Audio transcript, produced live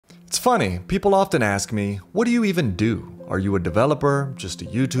funny, people often ask me, what do you even do? Are you a developer, just a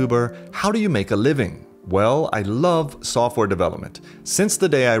YouTuber? How do you make a living? Well, I love software development. Since the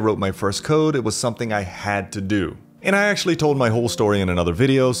day I wrote my first code, it was something I had to do. And I actually told my whole story in another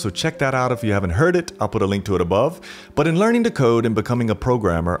video, so check that out if you haven't heard it. I'll put a link to it above. But in learning to code and becoming a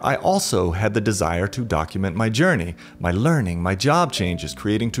programmer, I also had the desire to document my journey, my learning, my job changes,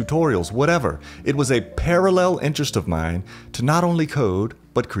 creating tutorials, whatever. It was a parallel interest of mine to not only code,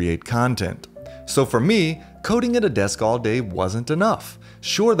 but create content. So for me, coding at a desk all day wasn't enough.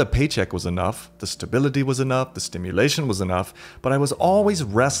 Sure, the paycheck was enough, the stability was enough, the stimulation was enough, but I was always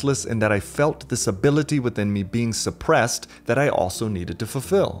restless in that I felt this ability within me being suppressed that I also needed to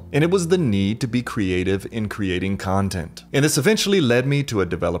fulfill. And it was the need to be creative in creating content. And this eventually led me to a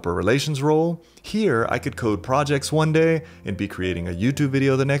developer relations role. Here, I could code projects one day and be creating a YouTube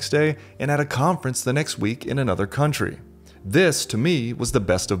video the next day and at a conference the next week in another country. This, to me, was the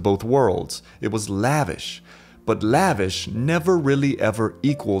best of both worlds. It was lavish. But lavish never really ever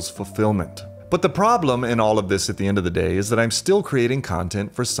equals fulfillment. But the problem in all of this at the end of the day is that I'm still creating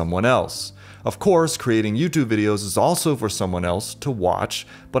content for someone else. Of course, creating YouTube videos is also for someone else to watch,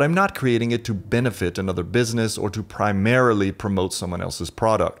 but I'm not creating it to benefit another business or to primarily promote someone else's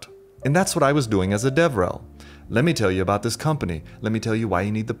product. And that's what I was doing as a DevRel. Let me tell you about this company. Let me tell you why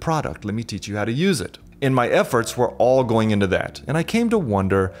you need the product. Let me teach you how to use it. And my efforts were all going into that, and I came to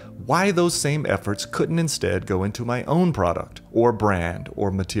wonder why those same efforts couldn't instead go into my own product, or brand,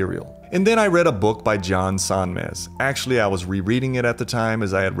 or material. And then I read a book by John Sonmez. Actually, I was rereading it at the time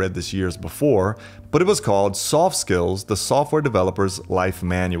as I had read this years before, but it was called Soft Skills, the Software Developer's Life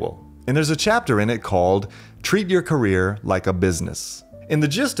Manual. And there's a chapter in it called Treat Your Career Like a Business. And the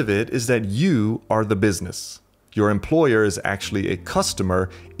gist of it is that you are the business. Your employer is actually a customer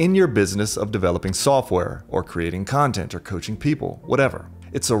in your business of developing software, or creating content, or coaching people, whatever.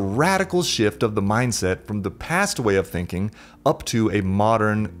 It's a radical shift of the mindset from the past way of thinking up to a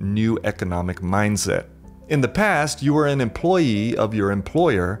modern, new economic mindset. In the past, you were an employee of your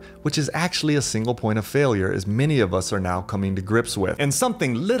employer, which is actually a single point of failure, as many of us are now coming to grips with. And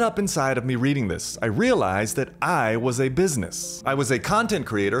something lit up inside of me reading this. I realized that I was a business. I was a content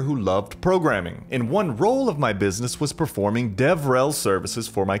creator who loved programming. And one role of my business was performing DevRel services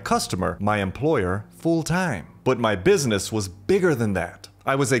for my customer, my employer, full-time. But my business was bigger than that.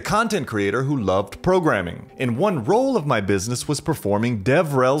 I was a content creator who loved programming, and one role of my business was performing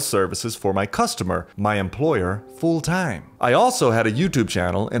DevRel services for my customer, my employer, full-time. I also had a YouTube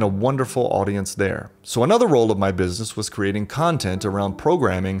channel and a wonderful audience there. So another role of my business was creating content around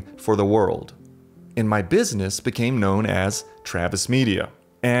programming for the world. And my business became known as Travis Media,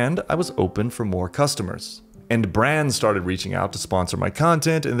 and I was open for more customers. And brands started reaching out to sponsor my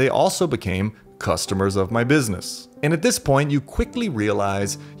content, and they also became customers of my business. And at this point, you quickly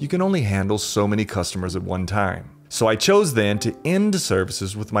realize you can only handle so many customers at one time. So I chose then to end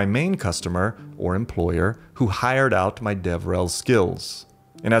services with my main customer or employer who hired out my DevRel skills.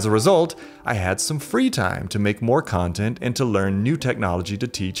 And as a result, I had some free time to make more content and to learn new technology to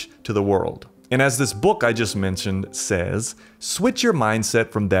teach to the world. And as this book I just mentioned says, switch your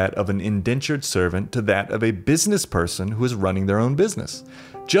mindset from that of an indentured servant to that of a business person who is running their own business.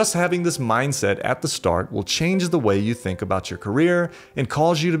 Just having this mindset at the start will change the way you think about your career and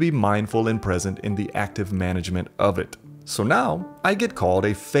cause you to be mindful and present in the active management of it. So now, I get called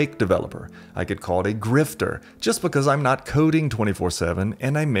a fake developer. I get called a grifter just because I'm not coding 24/7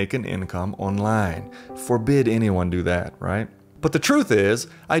 and I make an income online. Forbid anyone do that, right? But the truth is,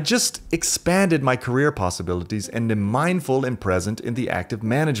 I just expanded my career possibilities and am mindful and present in the active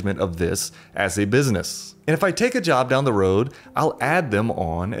management of this as a business. And if I take a job down the road, I'll add them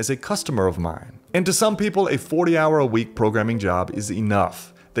on as a customer of mine. And to some people, a 40-hour-a-week programming job is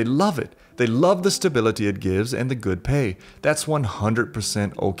enough. They love it. They love the stability it gives and the good pay. That's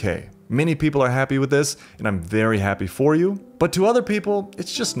 100% okay. Many people are happy with this, and I'm very happy for you. But to other people,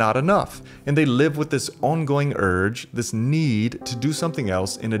 it's just not enough. And they live with this ongoing urge, this need to do something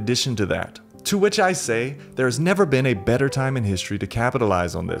else in addition to that. To which I say, there has never been a better time in history to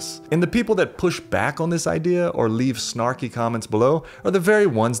capitalize on this. And the people that push back on this idea or leave snarky comments below are the very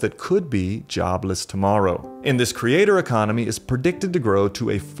ones that could be jobless tomorrow. And this creator economy is predicted to grow to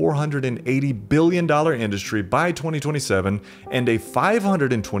a $480 billion industry by 2027 and a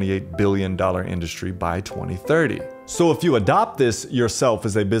 $528 billion industry by 2030. So if you adopt this yourself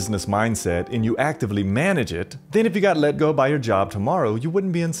as a business mindset and you actively manage it, then if you got let go by your job tomorrow, you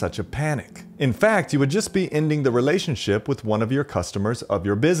wouldn't be in such a panic. In fact, you would just be ending the relationship with one of your customers of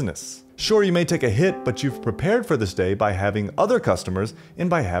your business. Sure, you may take a hit, but you've prepared for this day by having other customers and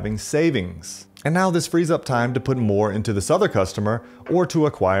by having savings. And now this frees up time to put more into this other customer or to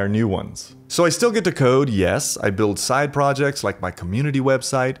acquire new ones. So I still get to code, yes. I build side projects like my community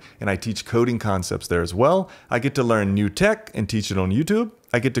website, and I teach coding concepts there as well. I get to learn new tech and teach it on YouTube.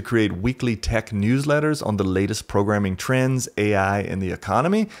 I get to create weekly tech newsletters on the latest programming trends, AI, and the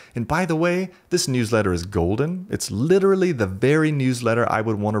economy. And by the way, this newsletter is golden. It's literally the very newsletter I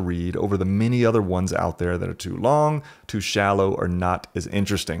would want to read over the many other ones out there that are too long, too shallow, or not as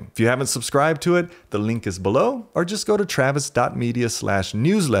interesting. If you haven't subscribed to it, the link is below, or just go to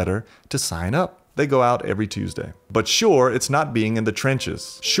travis.media/newsletter to sign up. They go out every Tuesday. But sure, it's not being in the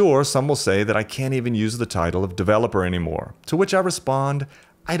trenches. Sure, some will say that I can't even use the title of developer anymore. To which I respond,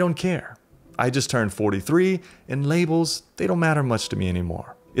 I don't care. I just turned 43, and labels, they don't matter much to me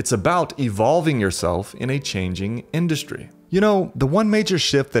anymore. It's about evolving yourself in a changing industry. You know, the one major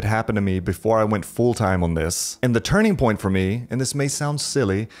shift that happened to me before I went full-time on this, and the turning point for me, and this may sound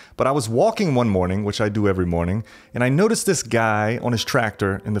silly, but I was walking one morning, which I do every morning, and I noticed this guy on his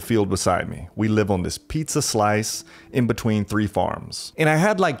tractor in the field beside me. We live on this pizza slice in between 3 farms. And I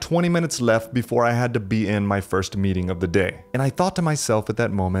had like 20 minutes left before I had to be in my first meeting of the day. And I thought to myself at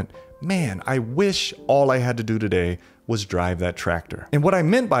that moment, man, I wish all I had to do today was drive that tractor. And what I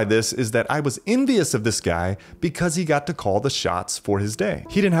meant by this is that I was envious of this guy because he got to call the shots for his day.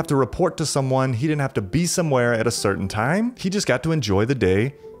 He didn't have to report to someone. He didn't have to be somewhere at a certain time. He just got to enjoy the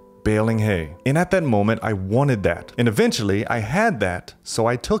day baling hay. And at that moment, I wanted that. And eventually, I had that, so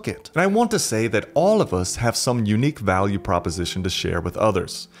I took it. And I want to say that all of us have some unique value proposition to share with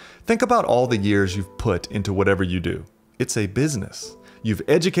others. Think about all the years you've put into whatever you do. It's a business. You've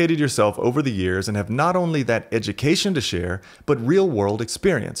educated yourself over the years and have not only that education to share, but real-world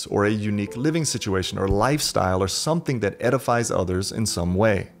experience or a unique living situation or lifestyle or something that edifies others in some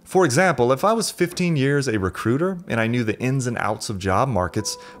way. For example, if I was 15 years a recruiter and I knew the ins and outs of job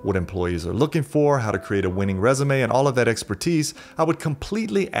markets, what employees are looking for, how to create a winning resume, and all of that expertise, I would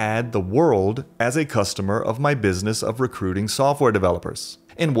completely add the world as a customer of my business of recruiting software developers.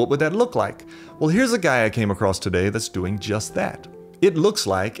 And what would that look like? Well, here's a guy I came across today that's doing just that. It looks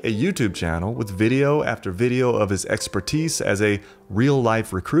like a YouTube channel with video after video of his expertise as a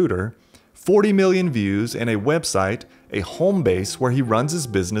real-life recruiter, 40 million views, and a website, a home base where he runs his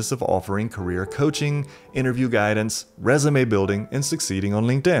business of offering career coaching, interview guidance, resume building, and succeeding on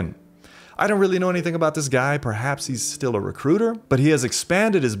LinkedIn. I don't really know anything about this guy. Perhaps he's still a recruiter, but he has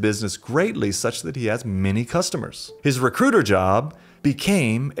expanded his business greatly such that he has many customers. His recruiter job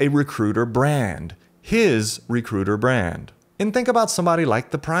became a recruiter brand, his recruiter brand. And think about somebody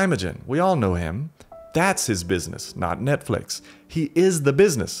like the Primogen. We all know him. That's his business, not Netflix. He is the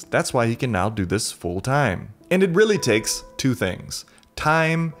business. That's why he can now do this full time. And it really takes 2 things: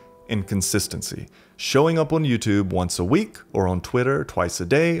 time and consistency. Showing up on YouTube once a week, or on Twitter twice a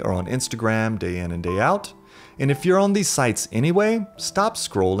day, or on Instagram day in and day out. And if you're on these sites anyway, stop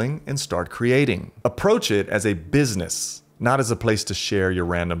scrolling and start creating. Approach it as a business, not as a place to share your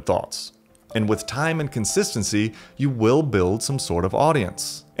random thoughts. And with time and consistency, you will build some sort of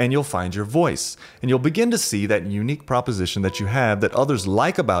audience. And you'll find your voice. And you'll begin to see that unique proposition that you have that others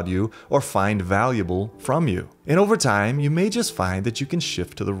like about you or find valuable from you. And over time, you may just find that you can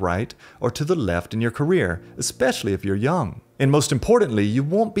shift to the right or to the left in your career, especially if you're young. And most importantly, you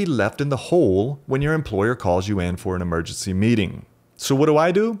won't be left in the hole when your employer calls you in for an emergency meeting. So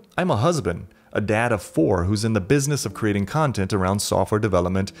what do? I'm a husband, a dad of 4 who's in the business of creating content around software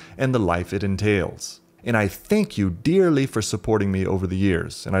development and the life it entails. And I thank you dearly for supporting me over the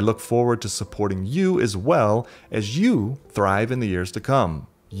years, and I look forward to supporting you as well as you thrive in the years to come.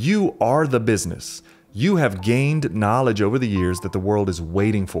 You are the business. You have gained knowledge over the years that the world is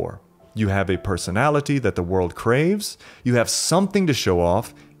waiting for. You have a personality that the world craves. You have something to show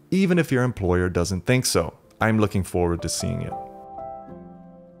off, even if your employer doesn't think so. I'm looking forward to seeing it.